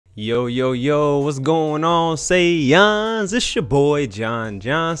Yo, yo, yo, what's going on? Say yons, it's your boy Jon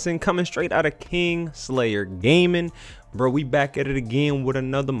Johnson coming straight out of KingSlayerGaming. Bro, we back at it again with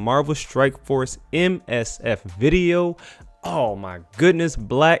another Marvel Strike Force MSF video. Oh my goodness,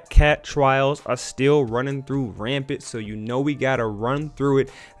 Black Cat trials are still running through rampant, so you know we gotta run through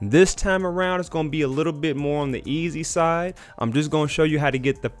it. This time around it's gonna be a little bit more on the easy side. I'm just gonna show you how to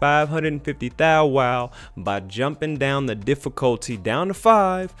get the 550,000 wow by jumping down the difficulty down to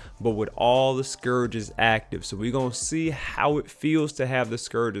 5, but with all the scourges active. So we're gonna see how it feels to have the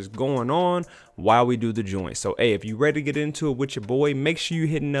scourges going on while we do the joint. So hey, if you ready to get into it with your boy, make sure you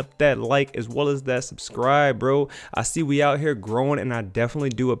hitting up that like as well as that subscribe, bro. I see we out here growing and I definitely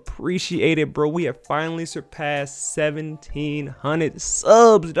do appreciate it, bro. We have finally surpassed 1,700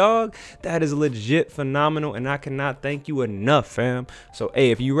 subs, dog. That is legit phenomenal and I cannot thank you enough, fam. So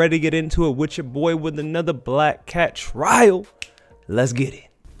hey, if you ready to get into it with your boy with another Black Cat trial, let's get it.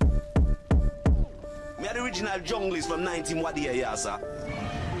 Me are the original junglist from 19 Wadia, yeah, sir.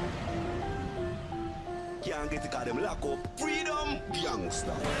 Can't get to call them lock up. Freedom,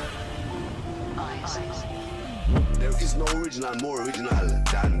 gangster. There is no original more original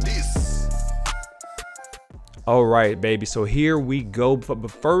than this. All right, baby, so here we go.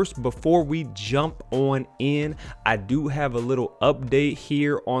 But first, before we jump on in, I do have a little update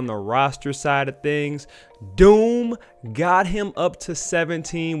here on the roster side of things. Doom got him up to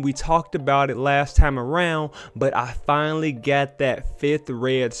 17. We talked about it last time around, but I finally got that 5th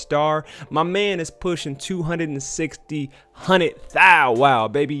red star. My man is pushing 260,000 wow,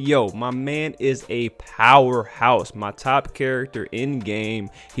 baby. Yo, my man is a powerhouse. My top character in game.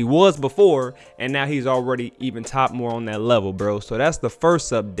 He was before, and now he's already even top more on that level, bro. So that's the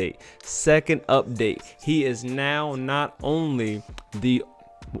first update. Second update, he is now not only the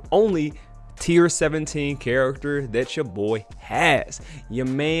only tier 17 character that your boy has. Your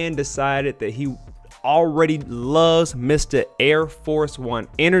man decided that he already loves Mr. Air Force One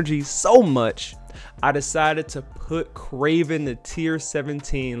energy so much, I decided to put Kraven to tier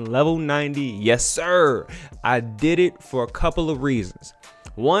 17 level 90. Yes sir, I did it for a couple of reasons.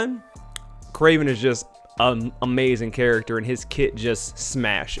 One, Kraven is just an amazing character and his kit just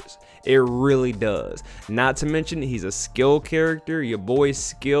smashes. It really does. Not to mention he's a skill character. Your boy's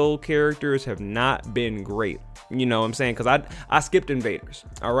skill characters have not been great. You know what I'm saying? Because I skipped invaders.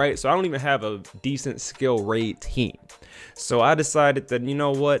 All right. So I don't even have a decent skill raid team. So I decided that, you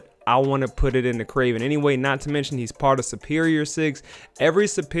know what? I want to put it into Kraven anyway. Not to mention he's part of Superior 6. Every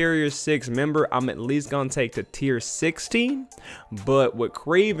Superior 6 member I'm at least going to take to tier 16. But with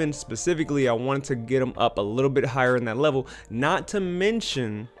Kraven specifically, I wanted to get him up a little bit higher in that level. Not to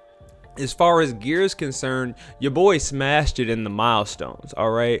mention, as far as gear is concerned, your boy smashed it in the milestones.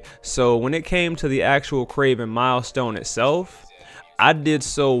 All right. So when it came to the actual Kraven milestone itself, I did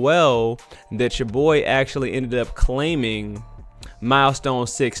so well that your boy actually ended up claiming milestone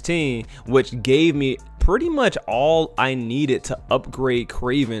 16, which gave me pretty much all I needed to upgrade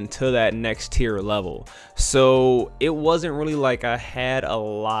Kraven to that next tier level. So it wasn't really like I had a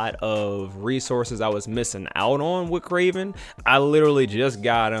lot of resources I was missing out on with Kraven. I literally just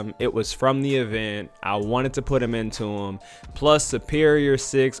got him. It was from the event. I wanted to put him into him. Plus Superior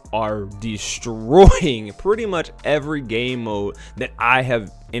 6 are destroying pretty much every game mode that I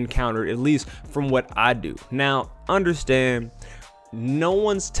have encountered, at least from what I do. Now understand, no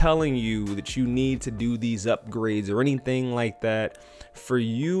one's telling you that you need to do these upgrades or anything like that. For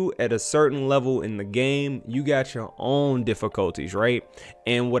you at a certain level in the game, you got your own difficulties, right?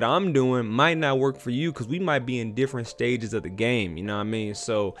 And what I'm doing might not work for you because we might be in different stages of the game, you know what I mean?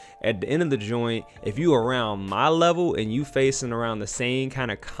 So at the end of the joint, if you around my level and you facing around the same kind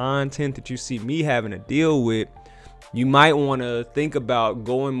of content that you see me having to deal with, you might want to think about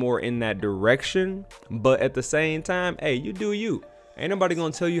going more in that direction. But at the same time, hey, you do you. Ain't nobody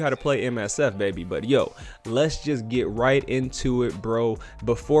gonna tell you how to play MSF, baby. But yo, let's just get right into it, bro.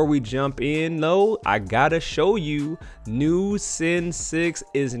 Before we jump in though, I gotta show you new Sin 6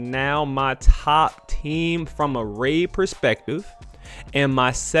 is now my top team from a raid perspective and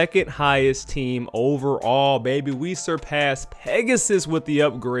my second highest team overall, baby. We surpassed Pegasus with the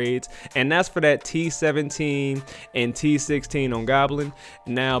upgrades, and that's for that T17 and T16 on Goblin.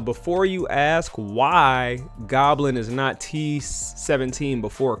 Now before you ask why Goblin is not T17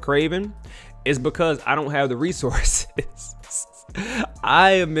 before Kraven, it's because I don't have the resources.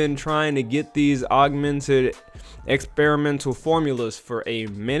 I have been trying to get these augmented experimental formulas for a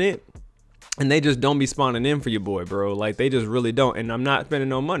minute, And they just don't be spawning in for your boy, bro. Like, they just really don't. And I'm not spending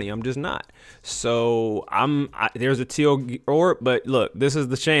no money. I'm just not. So there's a teal orb, but look, this is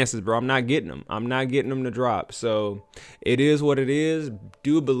the chances, bro. I'm not getting them. I'm not getting them to drop. So it is what it is.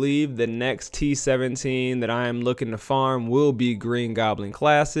 Do believe the next T17 that I am looking to farm will be Green Goblin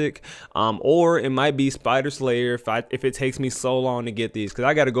Classic, or it might be Spider Slayer if it takes me so long to get these, because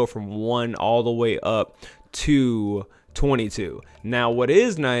I got to go from 1 all the way up to 22. Now what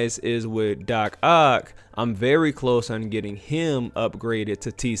is nice is with Doc Ock, I'm very close on getting him upgraded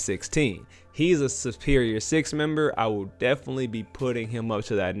to T16. He's a superior 6 member. I will definitely be putting him up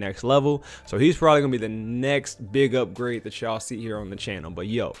to that next level, so he's probably gonna be the next big upgrade that y'all see here on the channel. But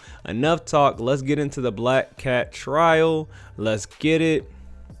yo, enough talk, let's get into the Black Cat trial. Let's get it.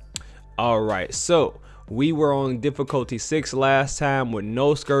 All right, so we were on difficulty 6 last time with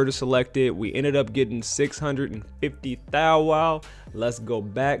no Scourge selected. We ended up getting 650 Thou Wow. Let's go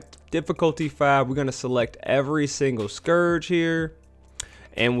back to difficulty 5. We're gonna select every single Scourge here.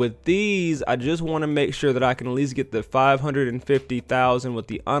 And with these, I just want to make sure that I can at least get the 550,000 with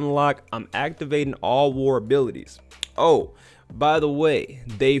the unlock. I'm activating all war abilities. Oh, by the way,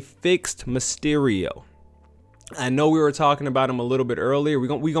 they fixed Mysterio. I know we were talking about him a little bit earlier.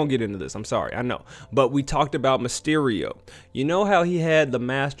 We gonna get into this. I'm sorry, I know. But we talked about Mysterio. You know how he had the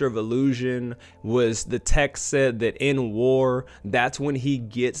Master of Illusion, was the text said that in war, that's when he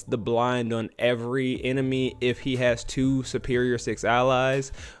gets the blind on every enemy if he has 2 superior 6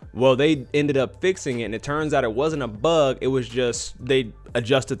 allies. Well, they ended up fixing it, and it turns out it wasn't a bug. It was just they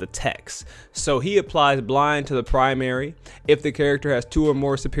adjusted the text. So he applies blind to the primary. If the character has 2 or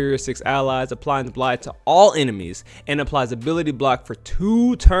more superior 6 allies, applies blind to all enemies and applies ability block for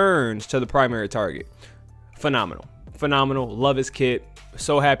 2 turns to the primary target. Phenomenal. Phenomenal. Love his kit.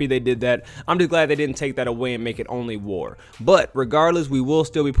 So happy they did that. I'm just glad they didn't take that away and make it only war. But regardless, we will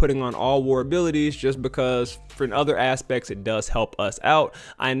still be putting on all war abilities, just because for other aspects it does help us out.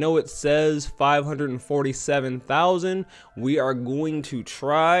 I know it says 547,000. We are going to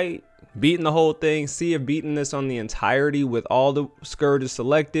try beating the whole thing, see if beating this on the entirety with all the Scourges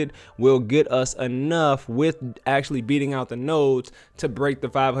selected will get us enough with actually beating out the nodes to break the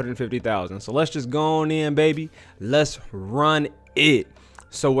 550,000. So let's just go on in, baby. Let's run it.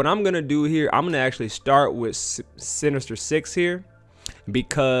 So what I'm gonna do here, I'm gonna actually start with Sinister 6 here,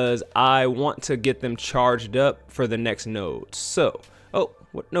 because I want to get them charged up for the next node. So, oh,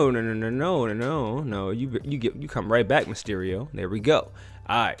 what? No, you come right back, Mysterio. There we go.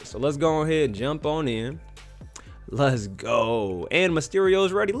 All right, so let's go ahead and jump on in. Let's go. And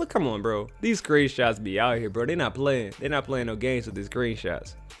Mysterio's ready. Look, come on, bro. These screenshots be out here, bro. They're not playing no games with these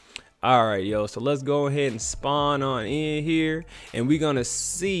screenshots. All right, yo, so let's go ahead and spawn on in here, and we're gonna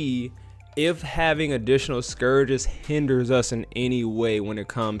see if having additional Scourges hinders us in any way when it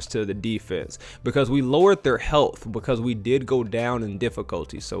comes to the defense, because we lowered their health because we did go down in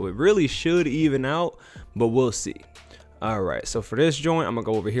difficulty. So it really should even out, but we'll see. All right, so for this joint, I'm gonna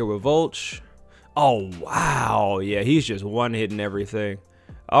go over here with Vulch. Oh, wow, yeah, he's just one-hitting everything.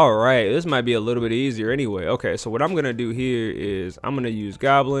 All right, this might be a little bit easier anyway. Okay, so what I'm gonna do here is I'm gonna use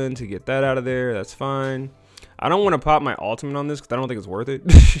Goblin to get that out of there. That's fine. I don't want to pop my ultimate on this because I don't think it's worth it.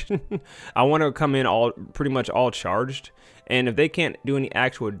 I want to come in pretty much all charged, and if they can't do any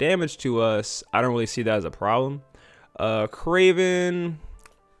actual damage to us, I don't really see that as a problem. Craven,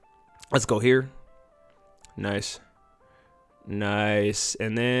 let's go here. Nice,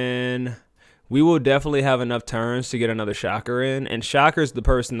 and then we will definitely have enough turns to get another Shocker in, and Shocker's the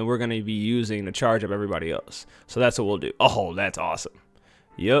person that we're going to be using to charge up everybody else. So that's what we'll do. Oh, that's awesome.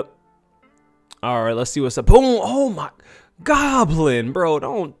 Yep. All right, let's see what's up. Boom. Oh my Goblin, bro,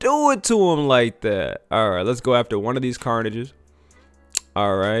 don't do it to him like that. All right, let's go after one of these Carnages.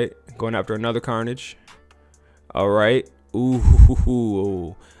 All right, going after another Carnage. All right.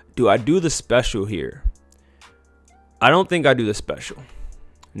 Ooh, do I do the special here? I don't think I do the special.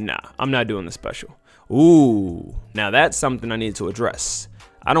 Nah, I'm not doing the special. Ooh, now that's something I need to address.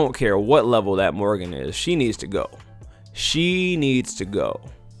 I don't care what level that Morgan is. She needs to go. She needs to go.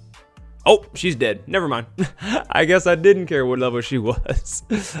 Oh, she's dead. Never mind. I guess I didn't care what level she was.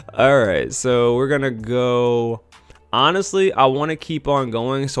 All right, so we're going to go. Honestly, I want to keep on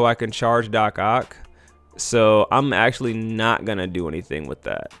going so I can charge Doc Ock. So I'm actually not going to do anything with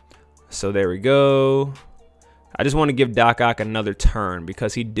that. So there we go. I just want to give Doc Ock another turn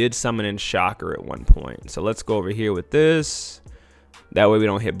because he did summon in Shocker at one point. So let's go over here with this. That way we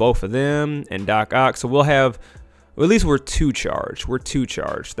don't hit both of them and Doc Ock. So we'll have, well, at least we're 2 charged. We're 2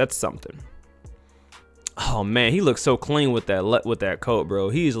 charged. That's something. Oh man, he looks so clean with that coat, bro.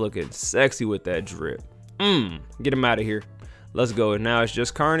 He's looking sexy with that drip. Get him out of here. Let's go. Now it's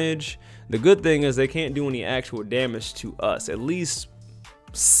just Carnage. The good thing is they can't do any actual damage to us. At least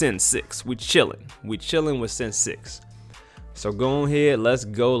Sin 6. We chilling. We chilling with Sin 6. So go ahead. Let's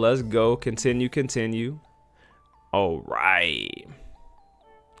go. Let's go. Continue. Continue. All right.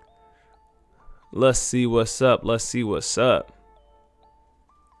 Let's see what's up. Let's see what's up.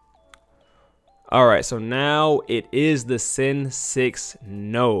 All right, so now it is the Sin 6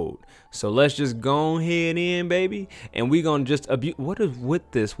 node. So let's just go ahead in, baby, and we gonna just abuse. What is with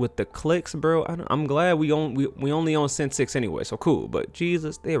this with the clicks, bro? I'm glad we only on Sin 6 anyway, so cool. But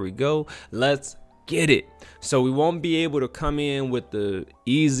Jesus, there we go. Let's get it. So we won't be able to come in with the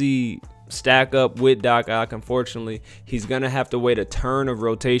easy stack up with Doc Ock. Unfortunately, he's gonna have to wait a turn of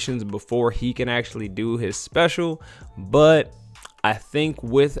rotations before he can actually do his special, but I think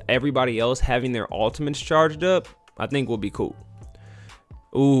with everybody else having their ultimates charged up, I think we'll be cool.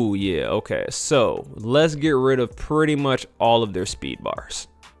 Ooh, yeah, okay. So let's get rid of pretty much all of their speed bars.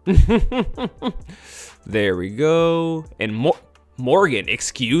 There we go. And Morgan,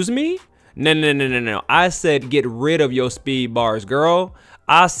 excuse me? No. I said get rid of your speed bars, girl.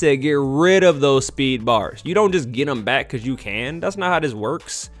 I said get rid of those speed bars. You don't just get them back because you can. That's not how this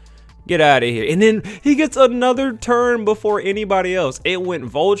works. Get out of here. And then he gets another turn before anybody else. It went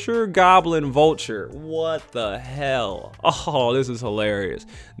Vulture, Goblin, Vulture. What the hell? Oh, this is hilarious.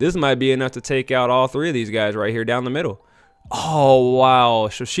 This might be enough to take out all three of these guys right here down the middle. Oh, wow.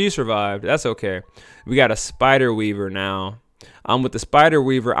 So she survived. That's okay. We got a Spider Weaver now. With the Spider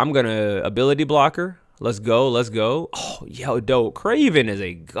Weaver, I'm going to ability blocker. Let's go. Let's go. Oh, yo, dope. Craven is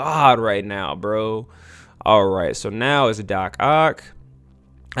a god right now, bro. All right. So now it's Doc Ock.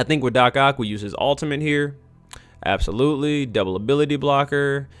 I think with Doc Ock, we use his ultimate here. Absolutely. Double ability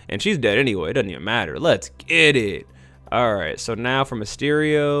blocker. And she's dead anyway. It doesn't even matter. Let's get it. All right. So now for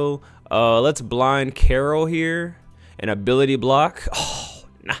Mysterio, let's blind Carol here. An ability block. Oh,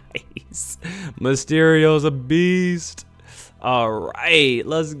 nice. Mysterio's a beast. All right.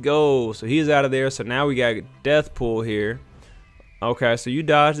 Let's go. So he's out of there. So now we got Deathpool here. Okay. So you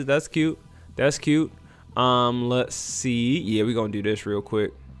dodged it. That's cute. That's cute. Let's see. Yeah, we're gonna do this real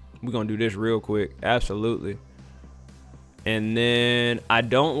quick. We're gonna do this real quick. Absolutely. And then I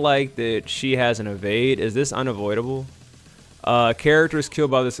don't like that she has an evade. Is this unavoidable? Characters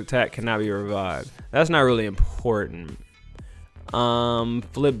killed by this attack cannot be revived. That's not really important.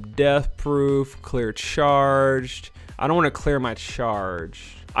 Flip death proof, clear charged. I don't want to clear my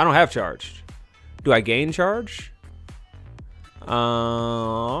charge. I don't have charged. Do I gain charge?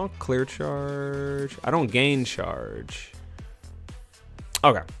 Clear charge. I don't gain charge.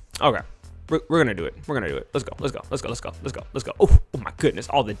 Okay. Okay. We're gonna do it. We're gonna do it. Let's go. Let's go. Let's go. Let's go. Let's go. Let's go. Oh my goodness,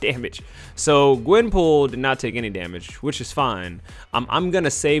 all the damage. So Gwenpool did not take any damage, which is fine. I'm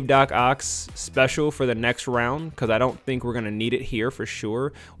gonna save Doc Ock's special for the next round because I don't think we're gonna need it here for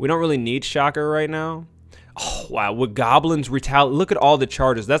sure. We don't really need Shocker right now. Oh wow, with Goblins retaliate. Look at all the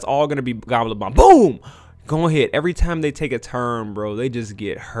charges. That's all gonna be Goblin Bomb. Boom! Go ahead. Every time they take a turn, bro, they just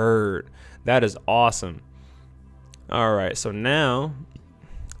get hurt. That is awesome. All right, so now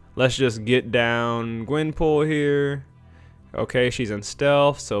let's just get down Gwenpool here. Okay, she's in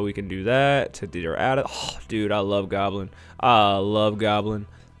stealth, so we can do that to get her out of. Oh, dude, I love Goblin. I love Goblin.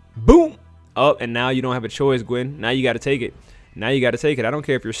 Boom! Oh, and now you don't have a choice, Gwen. Now you got to take it. Now you got to take it. I don't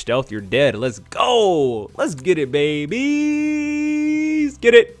care if you're stealth, you're dead. Let's go. Let's get it, babies.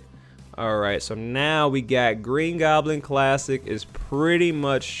 Get it. All right, so now we got Green Goblin Classic is pretty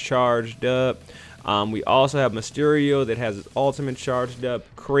much charged up. We also have Mysterio that has his ultimate charged up.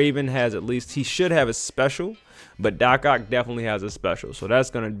 Craven has at least, he should have a special, but Doc Ock definitely has a special. So that's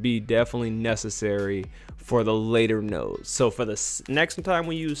going to be definitely necessary for the later nodes. So for the next time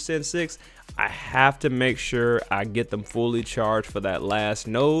we use Sin 6, I have to make sure I get them fully charged for that last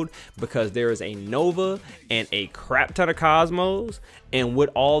node because there is a Nova and a crap ton of Cosmos. And with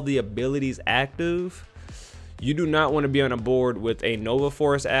all the abilities active, you do not want to be on a board with a Nova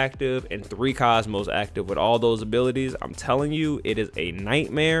Force active and 3 Cosmos active with all those abilities. I'm telling you, it is a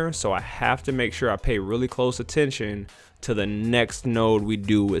nightmare. So I have to make sure I pay really close attention to the next node we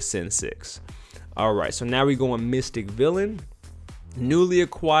do with Sin 6. All right, so now we go on Mystic Villain. Newly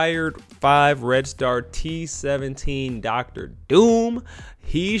acquired 5 Red Star T17 Dr. Doom.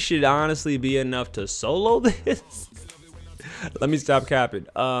 He should honestly be enough to solo this. Let me stop capping.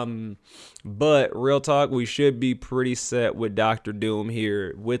 But real talk, we should be pretty set with Dr. Doom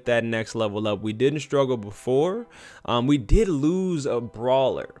here with that next level up. We didn't struggle before. We did lose a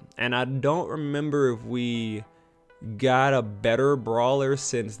brawler, and I don't remember if we got a better brawler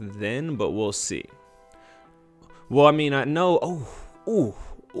since then, but we'll see. Well, I mean, I know. Oh,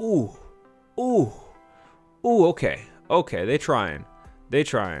 okay. Okay, they trying. They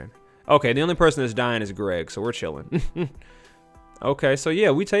trying. Okay, the only person that's dying is Greg, so we're chilling. Okay, so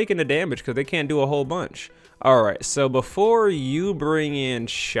yeah, we taking the damage because they can't do a whole bunch. All right, so before you bring in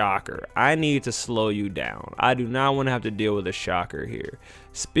Shocker, I need to slow you down. I do not want to have to deal with a Shocker here.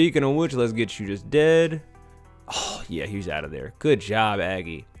 Speaking of which, let's get you just dead. Oh, yeah, he's out of there. Good job,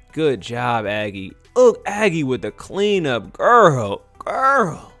 Aggie. Good job, Aggie. Look, Aggie with the cleanup. Girl.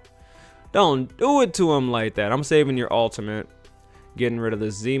 Don't do it to him like that. I'm saving your ultimate. Getting rid of the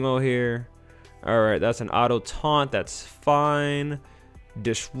Zemo here. All right, that's an auto taunt. That's fine.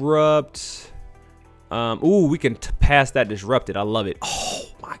 Disrupt. Ooh, we can pass that disrupted. I love it. Oh,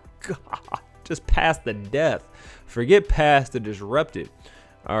 my God. Just past the death. Forget past the disrupted.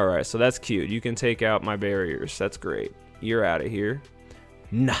 All right, so that's cute. You can take out my barriers. That's great. You're out of here.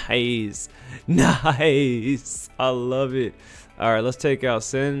 Nice. Nice. I love it. All right, let's take out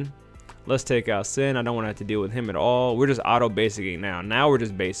Sin. Let's take out Sin. I don't want to have to deal with him at all. We're just auto basicing now. Now we're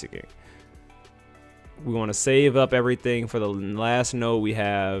just basicing. We want to save up everything for the last node we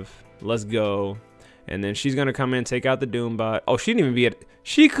have. Let's go. And then she's going to come in, take out the Doombot. Oh, she didn't even be at...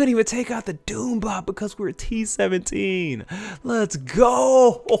 She couldn't even take out the Doombot because we're T17. Let's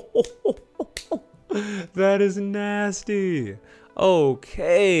go. That is nasty.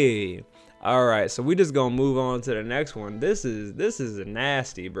 Okay. All right, so we just going to move on to the next one. This is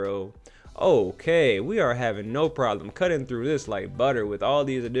nasty, bro. Okay, we are having no problem cutting through this like butter with all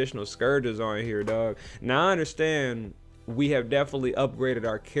these additional scourges on here, dog. Now I understand we have definitely upgraded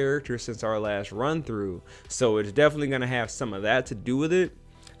our character since our last run through, so it's definitely gonna have some of that to do with it.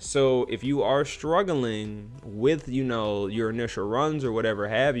 So if you are struggling with, you know, your initial runs or whatever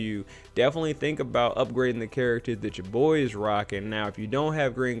have you, definitely think about upgrading the characters that your boy is rocking. Now, if you don't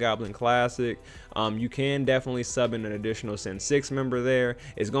have Green Goblin Classic, you can definitely sub in an additional Sin 6 member there.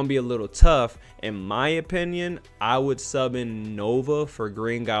 It's going to be a little tough. In my opinion, I would sub in Nova for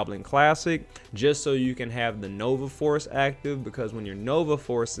Green Goblin Classic just so you can have the Nova Force active, because when your Nova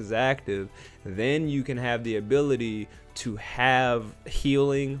Force is active, then you can have the ability to have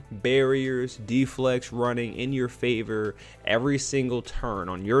healing, barriers, deflects running in your favor every single turn,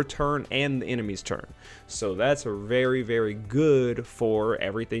 on your turn and the enemy's turn. So that's a very, very good for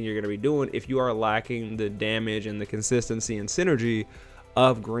everything you're going to be doing if you are lacking the damage and the consistency and synergy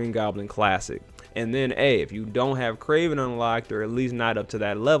of Green Goblin Classic. And then, hey, if you don't have Kraven unlocked, or at least not up to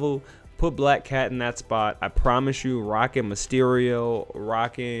that level, put Black Cat in that spot. I promise you, rocking Mysterio,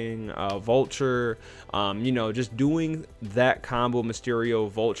 rocking Vulture, you know, just doing that combo, Mysterio,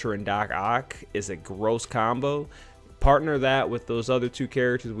 Vulture, and Doc Ock, is a gross combo. Partner that with those other two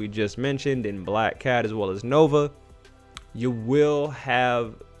characters we just mentioned in Black Cat as well as Nova, you will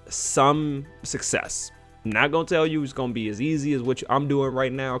have some success. I'm not gonna tell you it's gonna be as easy as what I'm doing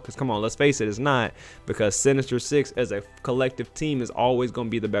right now, because come on, let's face it, it's not, because Sinister 6 as a collective team is always gonna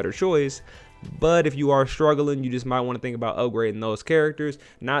be the better choice. But if you are struggling, you just might want to think about upgrading those characters.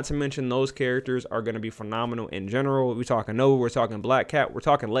 Not to mention, those characters are going to be phenomenal in general. We're talking Nova, we're talking Black Cat, we're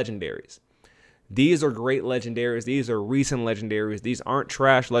talking legendaries. These are great legendaries. These are recent legendaries. These aren't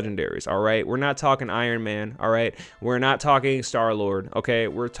trash legendaries, all right? We're not talking Iron Man, all right? We're not talking Star-Lord, okay?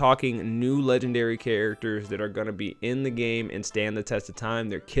 We're talking new legendary characters that are going to be in the game and stand the test of time.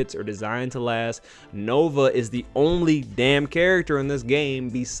 Their kits are designed to last. Nova is the only damn character in this game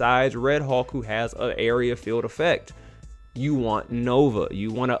besides Red Hulk who has an area field effect. You want Nova.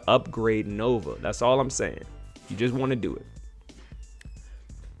 You want to upgrade Nova. That's all I'm saying. You just want to do it.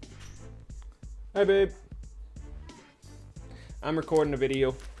 Hi, babe. I'm recording a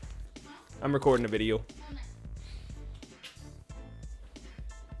video. I'm recording a video.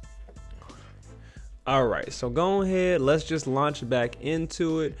 All right, so go ahead. Let's just launch back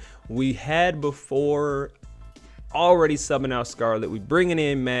into it. We had before already subbing out Scarlet. We bringing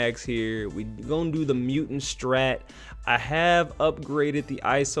in Mags here. We gonna do the mutant strat. I have upgraded the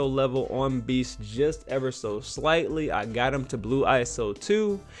ISO level on Beast just ever so slightly. I got him to blue ISO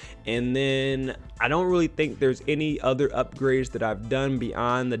 2, and then I don't really think there's any other upgrades that I've done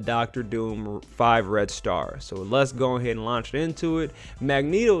beyond the Doctor Doom 5 red star. So let's go ahead and launch into it.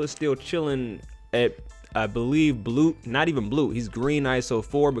 Magneto is still chilling at, I believe, blue, not even blue, he's green ISO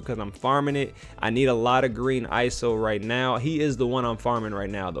 4 because I'm farming it. I need a lot of green ISO right now. He is the one I'm farming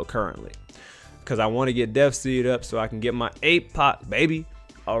right now though, currently, because I want to get Death Seed up so I can get my 8-pot, baby.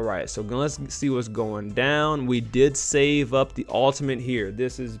 All right, so let's see what's going down. We did save up the ultimate here.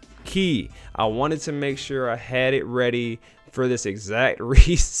 This is key. I wanted to make sure I had it ready for this exact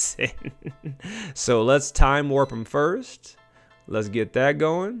reason. So let's time warp him first. Let's get that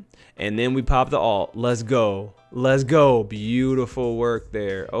going, and then we pop the ult. Let's go. Let's go. Beautiful work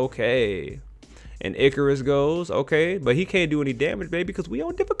there. Okay. And Icarus goes, okay, but he can't do any damage, baby, because we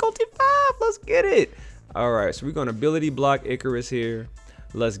on difficulty 5. Let's get it. All right, so we're going to ability block Icarus here.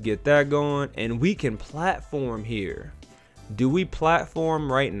 Let's get that going. And we can platform here. Do we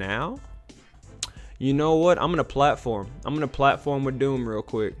platform right now? You know what? I'm going to platform. I'm going to platform with Doom real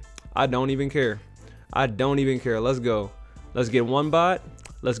quick. I don't even care. I don't even care. Let's go. Let's get one bot.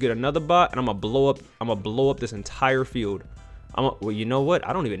 Let's get another bot, and I'm gonna blow up this entire field. Well, you know what?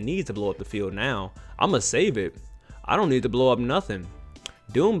 I don't even need to blow up the field now. I'm gonna save it. I don't need to blow up nothing.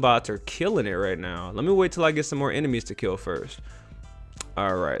 Doom bots are killing it right now. Let me wait till I get some more enemies to kill first.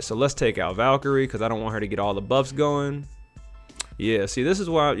 All right, so let's take out Valkyrie because I don't want her to get all the buffs going. Yeah, see, this is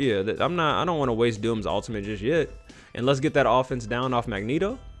why. Yeah, I don't want to waste Doom's ultimate just yet. And let's get that offense down off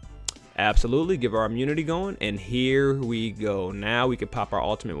Magneto. Absolutely, give our immunity going, and here we go. Now we can pop our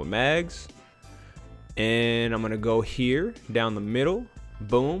ultimate with Mags, and I'm gonna go here down the middle.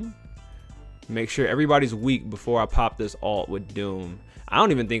 Boom. Make sure everybody's weak before I pop this ult with Doom. I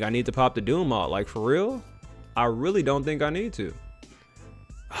don't even think I need to pop the Doom ult, like, for real. I really don't think I need to.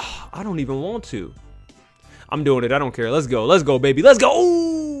 I don't even want to. I'm doing it. I don't care. Let's go, baby. Let's go.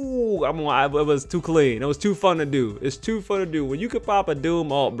 Ooh, it was too clean. It was too fun to do. It's too fun to do. When you can pop a Doom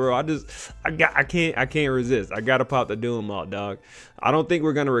ult, bro, I can't resist. I gotta pop the Doom ult, dog. I don't think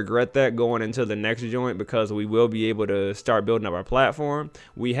we're gonna regret that going into the next joint because we will be able to start building up our platform.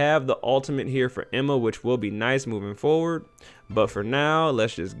 We have the ultimate here for Emma, which will be nice moving forward. But for now,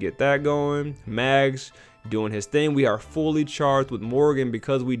 let's just get that going. Mags doing his thing. We are fully charged with Morgan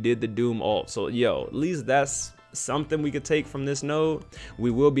because we did the Doom ult. So, yo, at least that's something we could take from this node.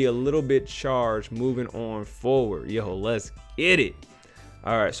 We will be a little bit charged moving on forward. Yo, let's get it.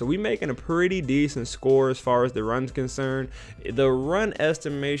 All right, so we making a pretty decent score as far as the run's concerned. The run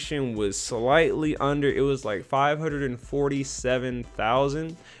estimation was slightly under. It was like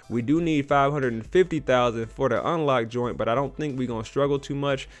 547,000. We do need 550,000 for the unlock joint, but I don't think we're gonna struggle too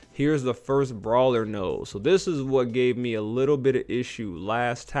much. Here's the first brawler node. So this is what gave me a little bit of issue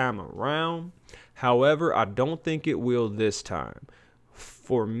last time around. However, I don't think it will this time.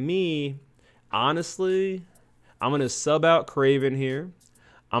 For me, honestly, I'm gonna sub out Kraven here.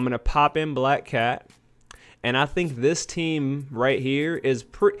 I'm going to pop in Black Cat. And I think this team right here is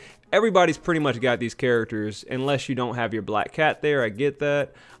everybody's pretty much got these characters unless you don't have your Black Cat there. I get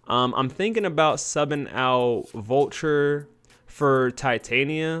that. I'm thinking about subbing out Vulture for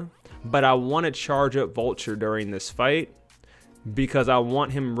Titania, but I want to charge up Vulture during this fight because I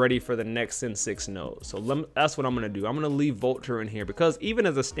want him ready for the next Sin 6 node. So that's what I'm going to do. I'm going to leave Vulture in here because even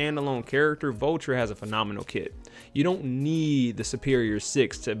as a standalone character, Vulture has a phenomenal kit. You don't need the Superior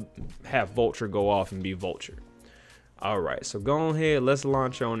 6 to have Vulture go off and be Vulture. All right, so go ahead. Let's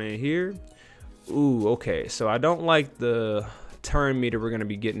launch on in here. Ooh, okay. So I don't like the turn meter we're going to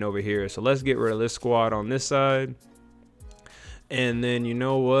be getting over here. So let's get rid of this squad on this side. And then, you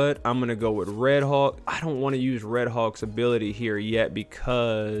know what? I'm going to go with Red Hawk. I don't want to use Red Hawk's ability here yet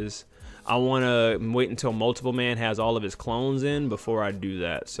because I want to wait until Multiple Man has all of his clones in before I do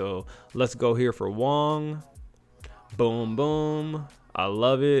that. So let's go here for Wong. Boom, boom. I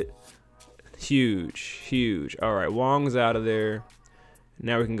love it. Huge, huge. All right, Wong's out of there.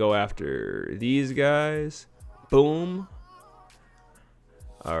 Now we can go after these guys. Boom.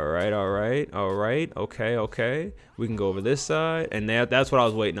 All right, all right, all right. Okay, okay. We can go over this side. And that's what I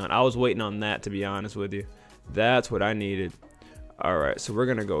was waiting on. I was waiting on that, to be honest with you. That's what I needed. All right, so we're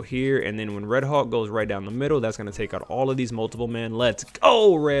going to go here. And then when Red Hawk goes right down the middle, that's going to take out all of these Multiple Men. Let's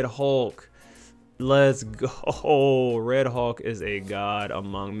go, Red Hulk. Let's go. Red Hawk is a god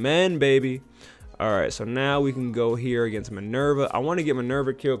among men, baby. All right, so now we can go here against Minerva. I want to get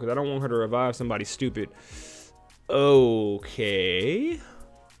Minerva killed because I don't want her to revive somebody stupid. Okay.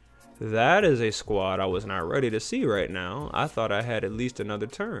 That is a squad I was not ready to see right now. I thought I had at least another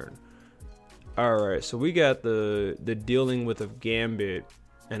turn. All right, so we got the dealing with of Gambit,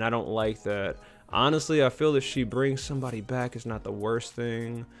 and I don't like that. Honestly, I feel if she brings somebody back, it's not the worst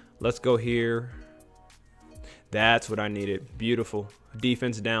thing. Let's go here. That's what I needed. Beautiful.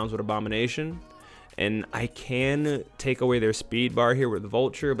 Defense downs with Abomination. And I can take away their speed bar here with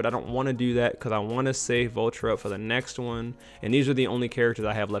Vulture, but I don't want to do that because I want to save Vulture up for the next one. And these are the only characters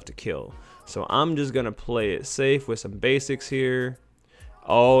I have left to kill. So I'm just going to play it safe with some basics here.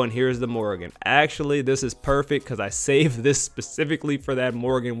 Oh, and here's the Morgan. Actually, this is perfect because I saved this specifically for that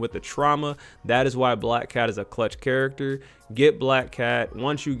Morgan with the trauma. That is why Black Cat is a clutch character. Get Black Cat.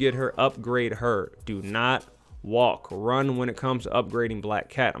 Once you get her, upgrade her. Do not walk. Run when it comes to upgrading Black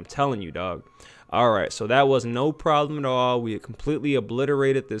Cat. I'm telling you, dog. All right, so that was no problem at all. We completely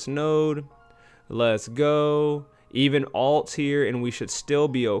obliterated this node. Let's go. Even alts here, and we should still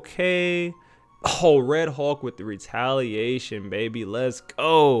be okay. Oh, Red Hulk with the retaliation, baby. Let's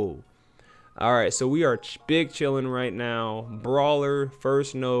go. All right, so we are big chilling right now. Brawler,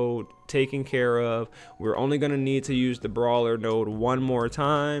 first node, taken care of. We're only going to need to use the Brawler node one more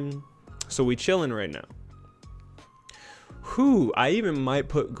time. So we chilling right now. Whew, I even might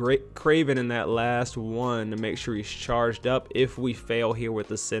put Kraven in that last one to make sure he's charged up if we fail here with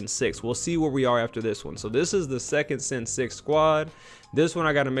the Sin 6. We'll see where we are after this one. So this is the second Sin 6 squad. This one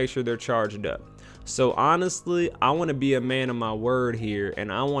I got to make sure they're charged up. So honestly, I want to be a man of my word here,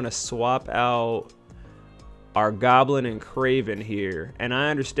 and I want to swap out our Goblin and Kraven here. And I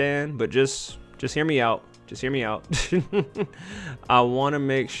understand, but just hear me out. Just hear me out. I want to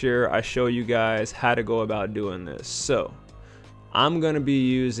make sure I show you guys how to go about doing this. So I'm going to be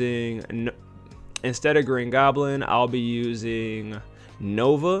using, instead of Green Goblin, I'll be using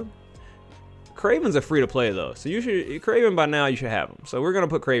Nova. Kraven's a free to play though, so you should, Kraven by now you should have him. So we're gonna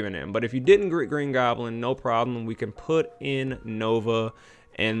put Kraven in, but if you didn't get Green Goblin, no problem. We can put in Nova,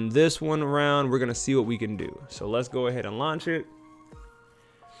 and this one around we're gonna see what we can do. So let's go ahead and launch it.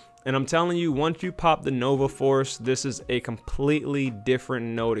 And I'm telling you, once you pop the Nova Force, this is a completely different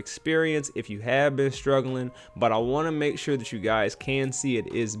node experience if you have been struggling. But I want to make sure that you guys can see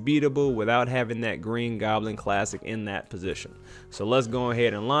it is beatable without having that Green Goblin Classic in that position. So let's go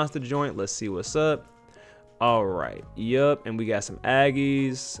ahead and launch the joint. Let's see what's up. All right. Yup. And we got some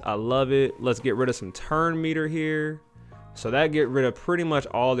Aggies. I love it. Let's get rid of some turn meter here. So that get rid of pretty much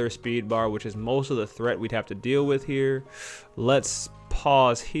all their speed bar, which is most of the threat we'd have to deal with here. Let's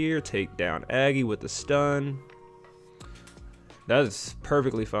pause here, take down Aggie with the stun. That's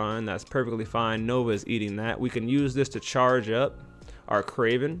perfectly fine. That's perfectly fine. Nova is eating that. We can use this to charge up our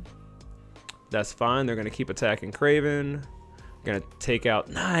Kraven. That's fine. They're going to keep attacking Kraven. Going to take out.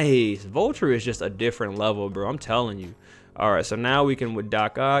 Nice. Vulture is just a different level, bro. I'm telling you. All right, so now we can, with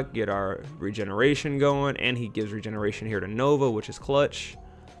Doc Ock, get our regeneration going, and he gives regeneration here to Nova, which is clutch.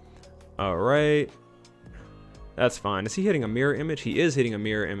 All right. That's fine. Is he hitting a mirror image? He is hitting a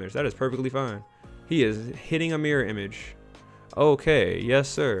mirror image. That is perfectly fine. He is hitting a mirror image. Okay, yes,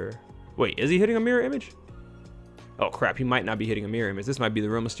 sir. Wait, is he hitting a mirror image? Oh, crap. He might not be hitting a mirror image. This might be the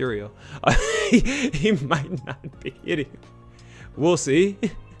real Mysterio. He might not be hitting. We'll see.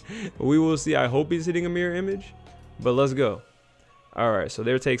 We will see. I hope he's hitting a mirror image. But let's go. All right, so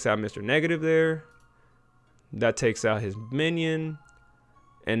there takes out Mr. Negative there. That takes out his minion.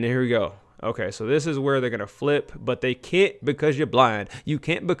 And here we go. Okay, so this is where they're going to flip, but they can't because you're blind. You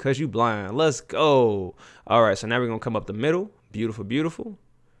can't because you're blind. Let's go. All right, so now we're going to come up the middle. Beautiful, beautiful.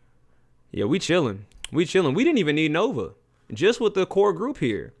 Yeah, we chilling. We chilling. We didn't even need Nova. Just with the core group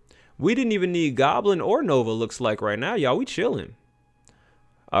here. We didn't even need Goblin or Nova, looks like right now, y'all. We chilling.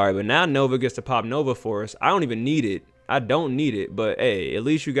 All right, but now Nova gets to pop Nova for us. I don't even need it. I don't need it, but hey, at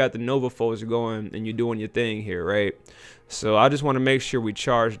least you got the Nova Force going and you're doing your thing here, right? So I just want to make sure we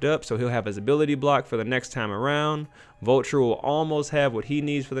charged up so he'll have his ability block for the next time around. Vulture will almost have what he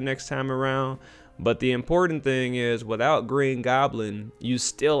needs for the next time around. But the important thing is, without Green Goblin, you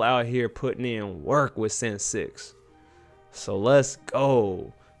still out here putting in work with Sin 6. So let's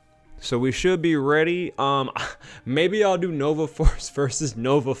go. So we should be ready. Maybe I'll do Nova Force versus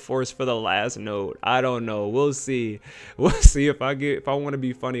Nova Force for the last node. I don't know. We'll see. We'll see if I want to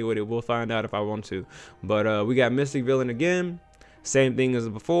be funny with it. We'll find out if I want to. But we got Mystic Villain again. Same thing as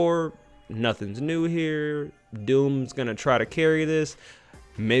before. Nothing's new here. Doom's gonna try to carry this.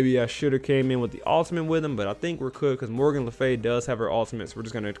 Maybe I should have came in with the ultimate with him, but I think we're good because Morgan Le Fay does have her ultimate. So we're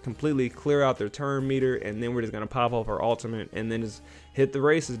just going to completely clear out their turn meter, and then we're just going to pop off our ultimate and then just hit the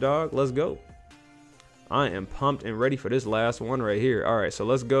races, dog. Let's go. I am pumped and ready for this last one right here. All right, so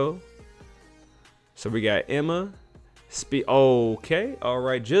let's go. So we got Emma. Okay, all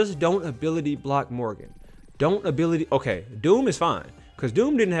right. Just don't ability block Morgan. Don't ability. Okay, Doom is fine because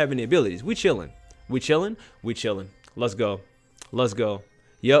Doom didn't have any abilities. We chilling. We chilling. We chilling. Let's go. Let's go.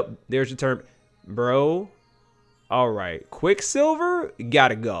 Yep, there's your term, bro. All right, Quicksilver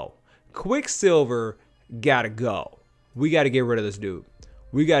gotta go. Quicksilver gotta go. We gotta get rid of this dude.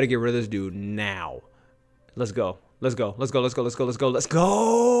 We gotta get rid of this dude now. Let's go. Let's go. Let's go. Let's go. Let's go. Let's go. Let's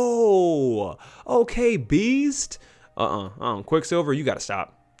go. Okay, Beast. Quicksilver, you gotta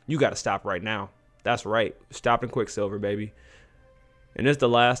stop. You gotta stop right now. That's right. Stopping Quicksilver, baby. And this is the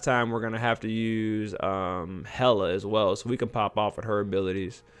last time we're going to have to use Hela as well. So we can pop off with her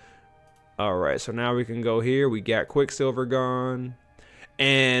abilities. All right. So now we can go here. We got Quicksilver gone.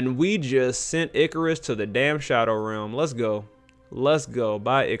 And we just sent Icarus to the damn Shadow Realm. Let's go. Let's go.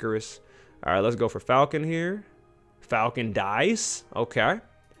 Bye, Icarus. All right. Let's go for Falcon here. Falcon dies. Okay.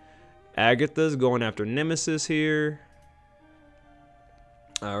 Agatha's going after Nemesis here.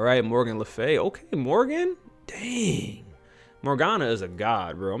 All right, Morgan Le Fay. Okay, Morgan. Dang. Morgana is a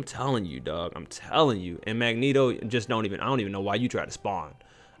god, bro. I'm telling you, dog. I'm telling you. And Magneto, just I don't even know why you tried to spawn.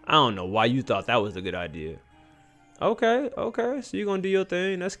 I don't know why you thought that was a good idea. Okay, okay. So you're going to do your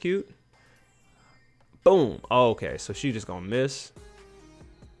thing. That's cute. Boom. Oh, okay, so she just going to miss.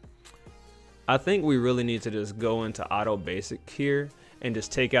 I think we really need to just go into auto basic here and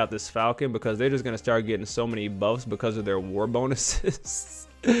just take out this Falcon because they're just going to start getting so many buffs because of their war bonuses.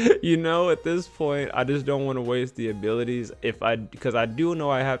 You know, at this point, I just don't want to waste the abilities because I do know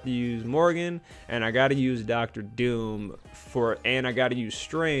I have to use Morgan and I got to use Dr. Doom and I got to use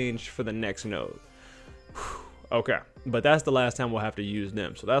Strange for the next node. Okay, but that's the last time we'll have to use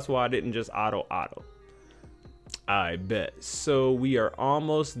them. So that's why I didn't just auto. I bet. So we are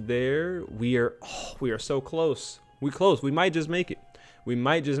almost there. We are so close. We might just make it. We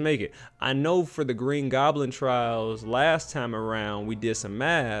might just make it. I know for the Green Goblin trials last time around, we did some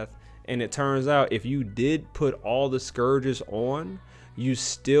math, and it turns out if you did put all the scourges on, you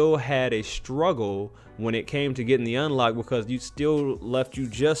still had a struggle when it came to getting the unlock because you still left you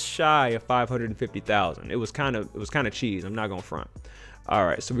just shy of 550,000. It was kind of cheese. I'm not gonna front. All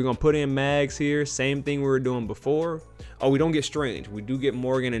right, so we're gonna put in mags here. Same thing we were doing before. Oh, we don't get Strange. We do get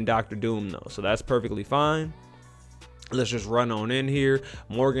Morgan and Dr. Doom though, so that's perfectly fine. Let's just run on in here.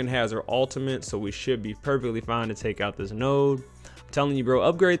 Morgan has her ultimate, so we should be perfectly fine to take out this node. I'm telling you, bro,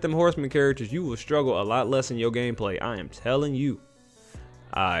 upgrade them horseman characters. You will struggle a lot less in your gameplay. I am telling you.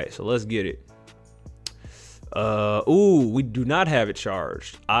 All right, so let's get it. Ooh, we do not have it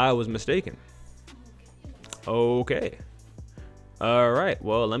charged. I was mistaken. Okay. All right,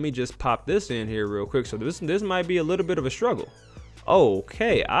 well, let me just pop this in here real quick. So this might be a little bit of a struggle.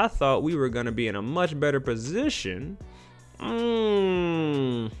 Okay, I thought we were gonna be in a much better position.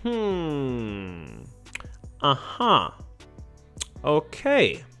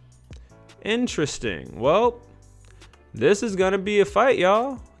 Okay. Interesting. Well, this is gonna be a fight,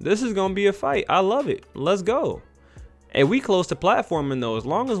 y'all. This is gonna be a fight. I love it. Let's go. And we close to platforming though. As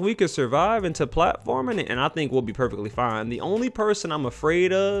long as we can survive into platforming, and I think we'll be perfectly fine. The only person I'm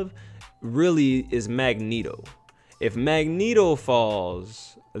afraid of really is Magneto. If Magneto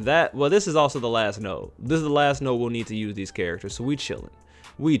falls, this is also the last node. This is the last node we'll need to use these characters. So we chilling.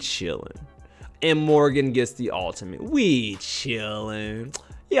 And Morgan gets the ultimate. We chilling.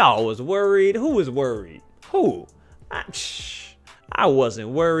 Y'all was worried. Who was worried? Who? I wasn't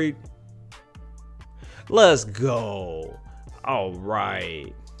worried. Let's go. All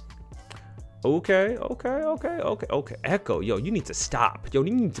right. Okay. Echo, yo, you need to stop. Yo,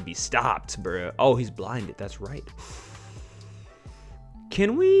 you need to be stopped, bro. Oh, he's blinded. That's right.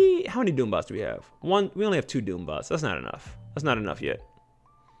 Can we? How many Doom bots do we have? One. We only have 2 Doom bots. That's not enough. That's not enough yet.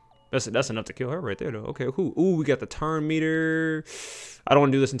 That's enough to kill her right there, though. Okay, cool. Ooh, we got the turn meter. I don't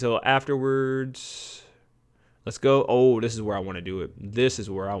want to do this until afterwards. Let's go. Oh, this is where I want to do it. This is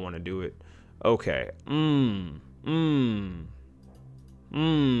where I want to do it. Okay.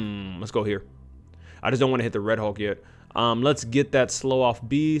 Let's go here. I just don't want to hit the Red Hulk yet. Let's get that slow off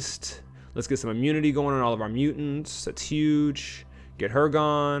beast. Let's get some immunity going on all of our mutants. That's huge. Get her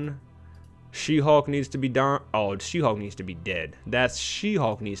gone. She-Hulk needs to be down. Oh, She-Hulk needs to be dead. That's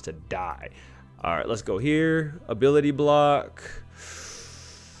She-Hulk needs to die. All right, let's go here. Ability block.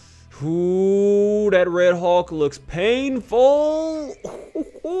 Ooh, that Red Hulk looks painful.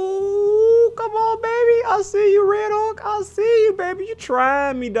 Ooh, come on, baby. I see you, Red Hulk. I see you, baby. You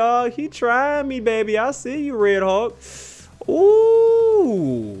trying me, dog. He trying me, baby. I see you, Red Hulk.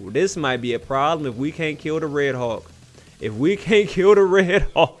 Ooh, this might be a problem if we can't kill the Red Hulk. If we can't kill the Red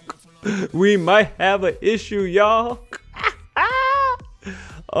Hulk, we might have an issue, y'all.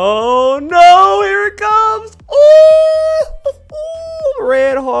 Oh, no. Here it comes. Ooh,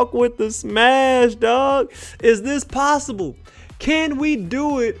 Red Hulk with the smash, dog. Is this possible? Can we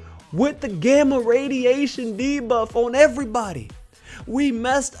do it with the gamma radiation debuff on everybody? We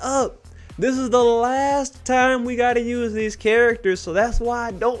messed up. This is the last time we got to use these characters, so that's why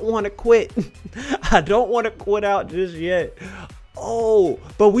I don't want to quit. I don't want to quit out just yet. Oh,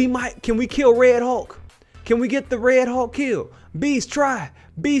 but we might. Can we kill Red Hulk? Can we get the Red Hulk kill? Beast, try.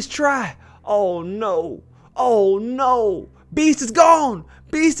 Beast, try. Oh, no. Oh, no. Beast is gone.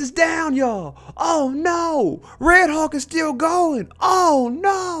 Beast is down, y'all. Oh, no. Red Hulk is still going. Oh,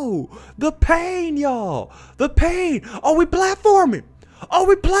 no. The pain, y'all. The pain. Oh, we platforming. Oh,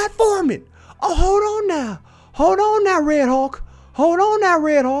 we platforming. Oh, hold on now. Hold on now, Red Hulk. Hold on now,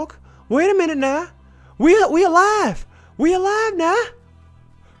 Red Hulk. Wait a minute now. We alive. We alive now.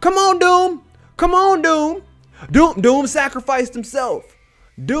 Come on, Doom. Come on, Doom. Doom sacrificed himself.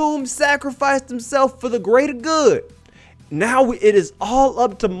 Doom sacrificed himself for the greater good. now it is all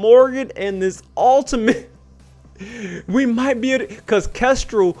up to Morgan and this ultimate. We might be able to, because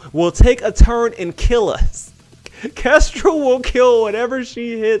Kestrel will take a turn and kill us. Kestrel will kill whatever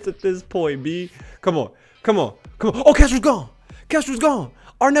she hits at this point, B. Come on, come on, come on. Oh, Kestrel's gone. Kestrel's gone.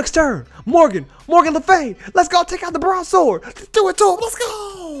 Our next turn, Morgan Le Fay. Let's go take out the broadsword. Let's do it to him. Let's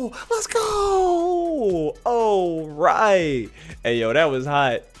go. Let's go. All right. Hey, yo, that was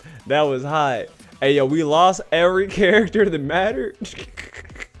hot. That was hot. Hey, yo, we lost every character that mattered.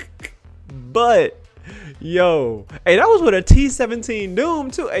 But, yo, hey, that was with a T-17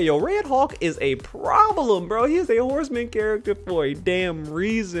 Doom, too. Hey, yo, Red Hawk is a problem, bro. He is a horseman character for a damn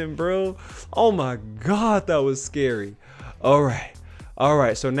reason, bro. Oh, my God, that was scary. All right. All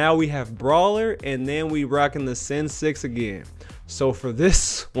right, so now we have Brawler, and then we rocking the Sin 6 again. So for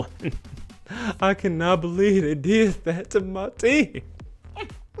this one, I cannot believe they did that to my team.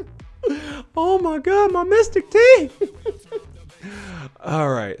 Oh my God, my Mystic team. All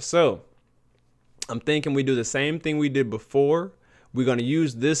right, so I'm thinking we do the same thing we did before. We're gonna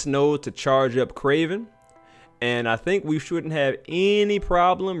use this node to charge up Kraven. And I think we shouldn't have any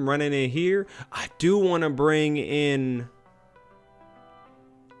problem running in here. I do wanna bring in,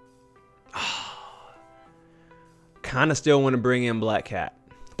 kind of still want to bring in Black Cat,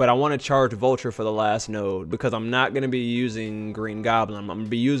 but I want to charge Vulture for the last node because I'm not going to be using Green Goblin. I'm going to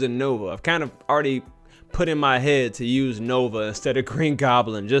be using Nova. I've kind of already put in my head to use Nova instead of Green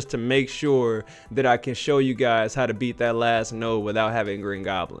Goblin just to make sure that I can show you guys how to beat that last node without having Green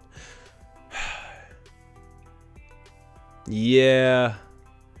Goblin.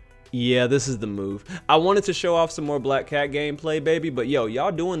 Yeah, this is the move. I wanted to show off some more Black Cat gameplay, baby, but yo,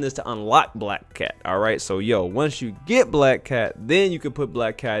 y'all doing this to unlock Black Cat, all right? So yo, once you get Black Cat, then you can put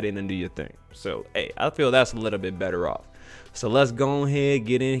Black Cat in and do your thing. So hey, I feel that's a little bit better off. So let's go ahead,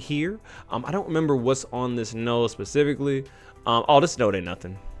 get in here. I don't remember what's on this node specifically. Oh, this node ain't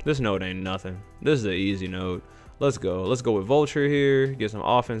nothing. This node ain't nothing. This is an easy node. Let's go with Vulture here, get some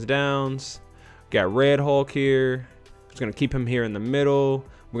offense downs. Got Red Hulk here. Just gonna keep him here in the middle.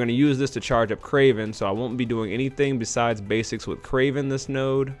 We're going to use this to charge up Kraven, so I won't be doing anything besides basics with Kraven this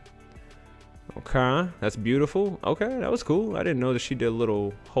node. Okay, that's beautiful. Okay, that was cool. I didn't know that she did a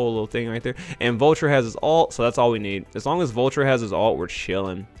whole little thing right there. And Vulture has his ult, so that's all we need. As long as Vulture has his ult, we're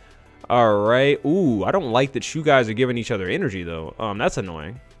chilling. All right. Ooh, I don't like that you guys are giving each other energy, though. That's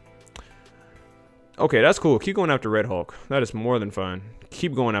annoying. Okay, that's cool. Keep going after Red Hulk. That is more than fine.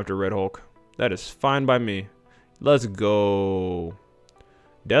 Keep going after Red Hulk. That is fine by me. Let's go.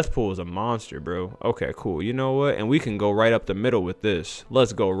 Deathpool is a monster, bro. Okay, cool. You know what? And we can go right up the middle with this.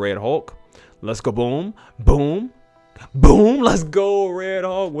 Let's go, Red Hulk. Let's go, boom, boom, boom. Let's go, Red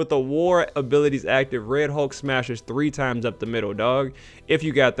Hulk. With the war abilities active, Red Hulk smashes 3 times up the middle, dog. If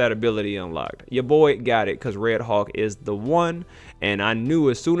you got that ability unlocked. Your boy got it because Red Hulk is the one. And I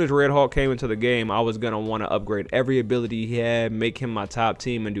knew as soon as Red Hulk came into the game, I was going to want to upgrade every ability he had, make him my top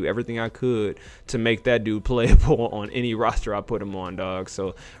team, and do everything I could to make that dude playable on any roster I put him on, dog.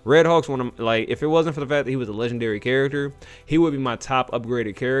 So Red Hulk's one of, like, if it wasn't for the fact that he was a legendary character, he would be my top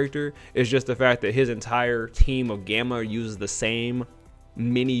upgraded character. It's just the fact that his entire team of Gamma uses the same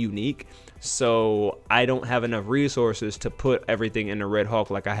mini unique. So I don't have enough resources to put everything into Red Hulk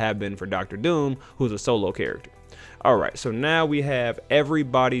like I have been for Dr. Doom, who's a solo character. All right, so now we have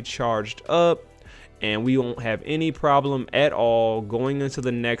everybody charged up and we won't have any problem at all going into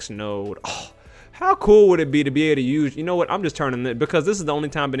the next node. Oh, how cool would it be to be able to use, you know what, I'm just turning it because this is the only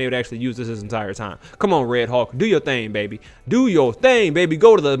time I've been able to actually use this entire time. Come on, Red Hulk, do your thing, baby. Do your thing, baby.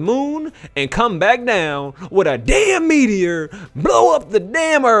 Go to the moon and come back down with a damn meteor, blow up the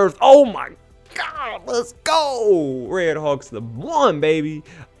damn Earth. Oh my God, let's go. Red Hulk's the one, baby.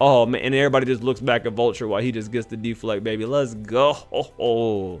 Oh man, and everybody just looks back at Vulture while he just gets the deflect, baby. Let's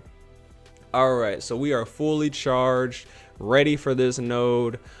go. All right, so we are fully charged, ready for this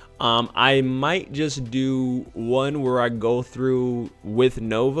node. I might just do one where I go through with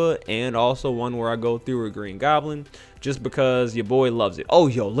Nova and also one where I go through with Green Goblin, just because your boy loves it. Oh,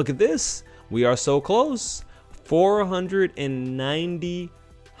 yo, look at this. We are so close.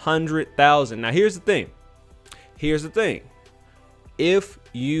 490,000. Now, here's the thing. Here's the thing. If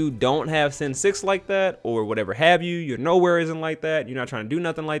you don't have Sin 6 like that or whatever have you, your nowhere isn't like that, you're not trying to do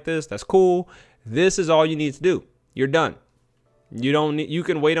nothing like this, that's cool. This is all you need to do. You're done. You don't need, you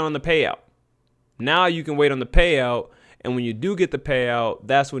can wait on the payout. Now you can wait on the payout, and when you do get the payout,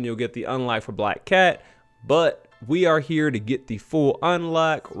 that's when you'll get the unlock for Black Cat. But we are here to get the full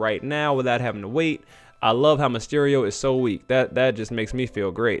unlock right now without having to wait. I love how Mysterio is so weak. That just makes me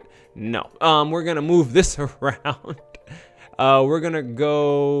feel great. No, we're gonna move this around. We're gonna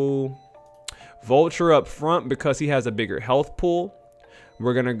go Vulture up front because he has a bigger health pool.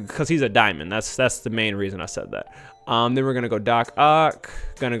 We're gonna, because he's a diamond. That's the main reason I said that. Then we're gonna go Doc Ock,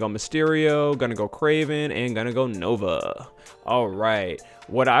 gonna go Mysterio, gonna go Craven, and gonna go Nova. All right.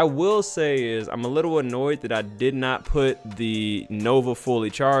 What I will say is I'm a little annoyed that I did not put the Nova fully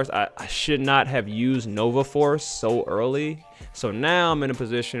charged. I should not have used Nova Force so early. So now I'm in a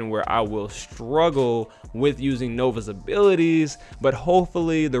position where I will struggle with using Nova's abilities, but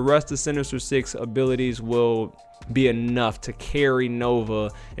hopefully the rest of Sinister Six abilities will be enough to carry Nova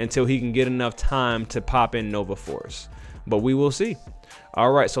until he can get enough time to pop in Nova Force. But we will see.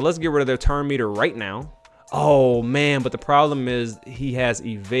 All right, so let's get rid of their turn meter right now. Oh man, but the problem is he has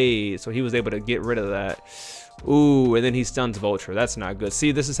evade, so he was able to get rid of that. Ooh, and then he stuns Vulture. That's not good.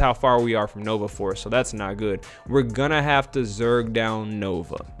 See, this is how far we are from Nova Force, so that's not good. We're gonna have to Zerg down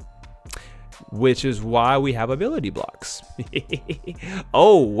Nova, which is why we have ability blocks.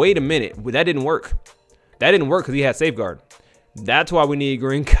 Oh, wait a minute. That didn't work. That didn't work because he had Safeguard. That's why we need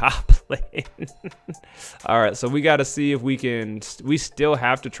Green Goblin. All right, so we got to see if we can. We still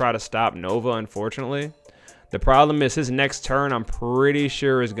have to try to stop Nova, unfortunately. The problem is his next turn, I'm pretty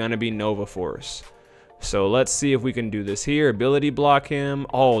sure, is going to be Nova Force. So let's see if we can do this here. Ability block him.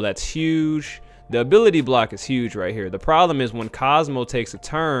 Oh, that's huge. The ability block is huge right here. The problem is when Cosmo takes a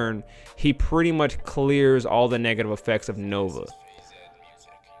turn, he pretty much clears all the negative effects of Nova.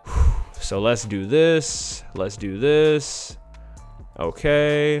 So let's do this. Let's do this.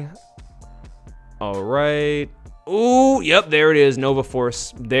 Okay. All right. Ooh, yep, there it is. Nova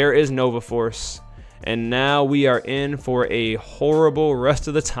Force. There is Nova Force. And now we are in for a horrible rest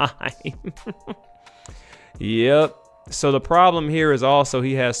of the time. Yep. So the problem here is also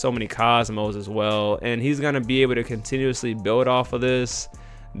he has so many Cosmos as well, and he's going to be able to continuously build off of this.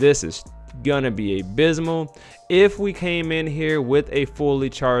 This is going to be abysmal. If we came in here with a fully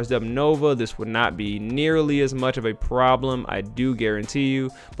charged up Nova, this would not be nearly as much of a problem, I do guarantee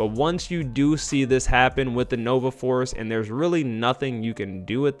you. But once you do see this happen with the Nova Force and there's really nothing you can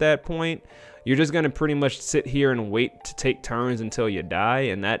do at that point, you're just going to pretty much sit here and wait to take turns until you die,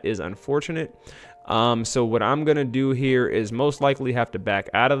 and that is unfortunate. So what I'm going to do here is most likely have to back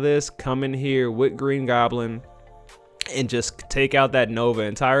out of this, come in here with Green Goblin, and just take out that Nova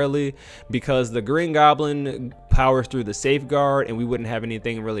entirely, because the Green Goblin powers through the Safeguard and we wouldn't have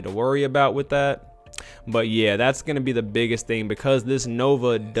anything really to worry about with that. But yeah, that's going to be the biggest thing, because this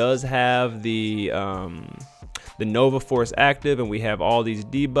Nova does have the Nova Force active and we have all these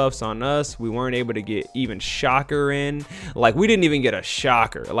debuffs on us. We weren't able to get even Shocker in. Like, we didn't even get a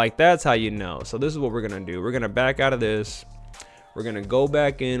Shocker. Like, that's how you know. So this is what we're going to do. We're going to back out of this. We're going to go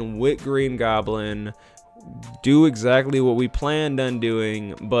back in with Green Goblin, do exactly what we planned on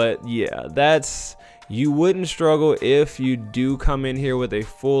doing. But yeah, that's, you wouldn't struggle if you do come in here with a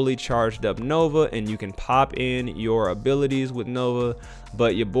fully charged up Nova and you can pop in your abilities with Nova.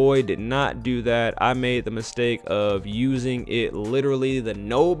 But your boy did not do that. I made the mistake of using it literally the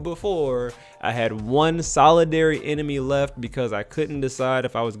node before. I had one solitary enemy left because I couldn't decide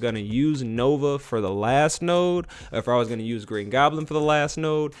if I was going to use Nova for the last node or if I was going to use Green Goblin for the last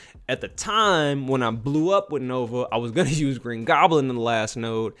node. At the time when I blew up with Nova, I was going to use Green Goblin in the last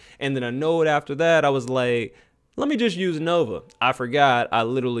node. And then a node after that, I was like, let me just use Nova. I forgot I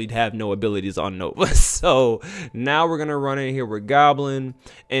literally have no abilities on Nova. So now we're going to run in here with Goblin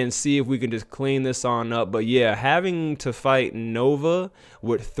and see if we can just clean this on up. But yeah, having to fight Nova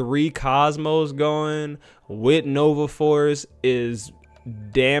with 3 Cosmos going with Nova Force is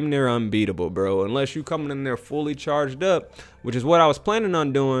damn near unbeatable, bro. Unless you coming in there fully charged up, which is what I was planning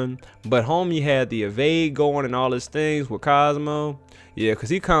on doing. But homie had the evade going and all his things with Cosmo. Yeah, because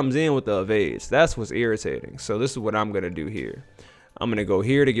he comes in with the evades. That's what's irritating. So this is what I'm going to do here. I'm going to go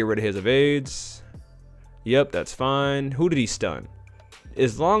here to get rid of his evades. Yep, that's fine. Who did he stun?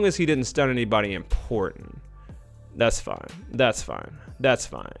 As long as he didn't stun anybody important, that's fine. That's fine. That's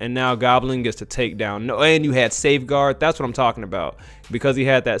fine. And now Goblin gets to take down. No, and you had Safeguard. That's what I'm talking about. Because he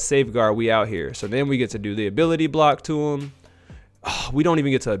had that Safeguard, we out here. So then we get to do the ability block to him. Oh, we don't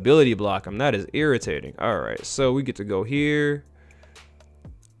even get to ability block him. That is irritating. All right, so we get to go here.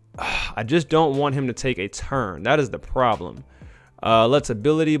 I just don't want him to take a turn. That is the problem. Let's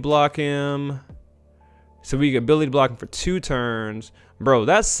ability block him. So we can ability block him for 2 turns. Bro,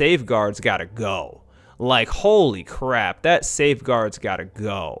 that Safeguard's got to go. Like, holy crap. That Safeguard's got to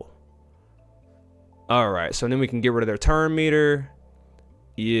go. All right, so then we can get rid of their turn meter.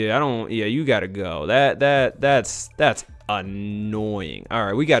 Yeah, yeah, you got to go. That's annoying. All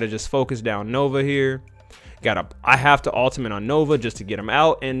right, we got to just focus down Nova here. I have to ultimate on Nova just to get him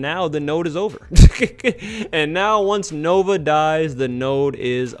out, and now the node is over. And now once Nova dies, the node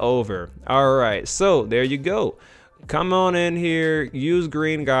is over. All right, so there you go. Come on in here, use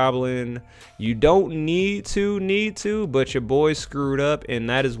Green Goblin. You don't need to, but your boy screwed up, and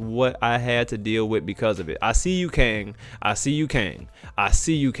that is what I had to deal with because of it. I see you, Kang. I see you, Kang. I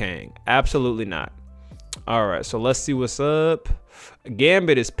see you, Kang. Absolutely not. All right, so let's see what's up.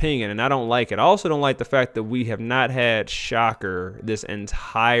 Gambit is pinging, and I don't like it. I also don't like the fact that we have not had Shocker this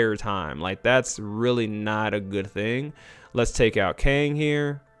entire time. Like, that's really not a good thing. Let's take out Kang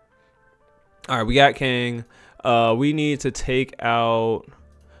here. All right, we got Kang. We need to take out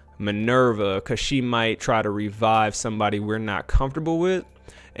Minerva because she might try to revive somebody we're not comfortable with.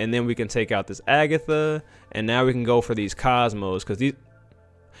 And then we can take out this Agatha. And now we can go for these Cosmos because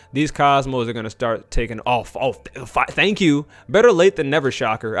these Cosmos are going to start taking off. Oh, thank you. Better late than never,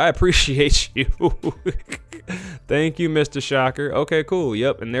 Shocker. I appreciate you. Thank you, Mr. Shocker. Okay, cool.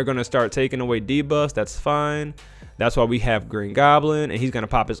 Yep. And they're going to start taking away debuffs. That's fine. That's why we have Green Goblin. And he's going to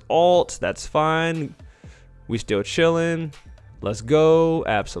pop his ult. That's fine. We still chilling. Let's go.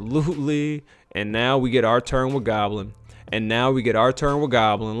 Absolutely. And now we get our turn with Goblin. And now we get our turn with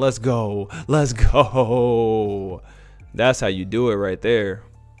Goblin. Let's go. Let's go. That's how you do it right there.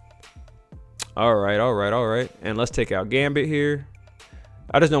 All right, all right, all right. And let's take out Gambit here.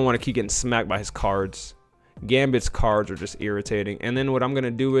 I just don't want to keep getting smacked by his cards. Gambit's cards are just irritating. And then what I'm going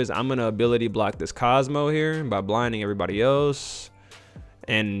to do is I'm going to ability block this Cosmo here by blinding everybody else.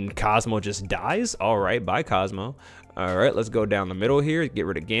 And Cosmo just dies. All right, bye, Cosmo. All right, let's go down the middle here. Get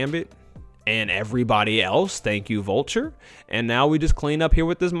rid of Gambit. And everybody else. Thank you, Vulture. And now we just clean up here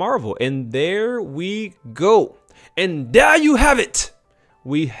with this Marvel. And there we go. And there you have it.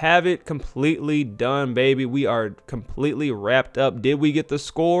 We have it completely done, baby. We are completely wrapped up. Did we get the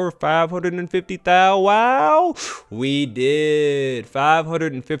score? 550,000. Wow. We did.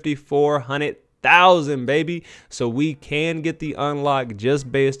 554,000, baby. So we can get the unlock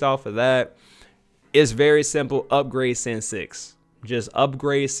just based off of that. It's very simple. Upgrade Sin 6. Just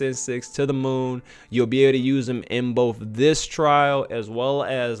upgrade Sin 6 to the moon. You'll be able to use them in both this trial as well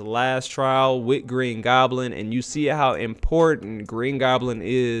as last trial with Green Goblin. And you see how important Green Goblin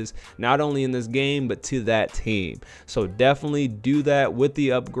is, not only in this game, but to that team. So definitely do that with the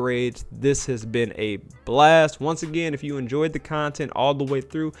upgrades. This has been a blast. Once again, if you enjoyed the content all the way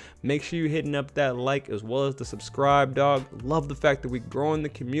through, make sure you're hitting up that like as well as the subscribe, dog. Love the fact that we're growing the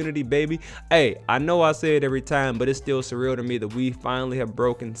community, baby. Hey, I know I say it every time, but it's still surreal to me that we finally have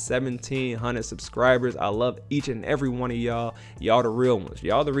broken 1,700 subscribers. I love each and every one of y'all. Y'all the real ones.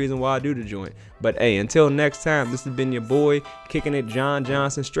 Y'all the reason why I do the joint. But hey, until next time, this has been your boy, kicking it, Jon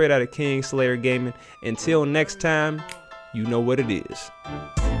Johnson, straight out of KingSlayerGaming. Until next time, you know what it is.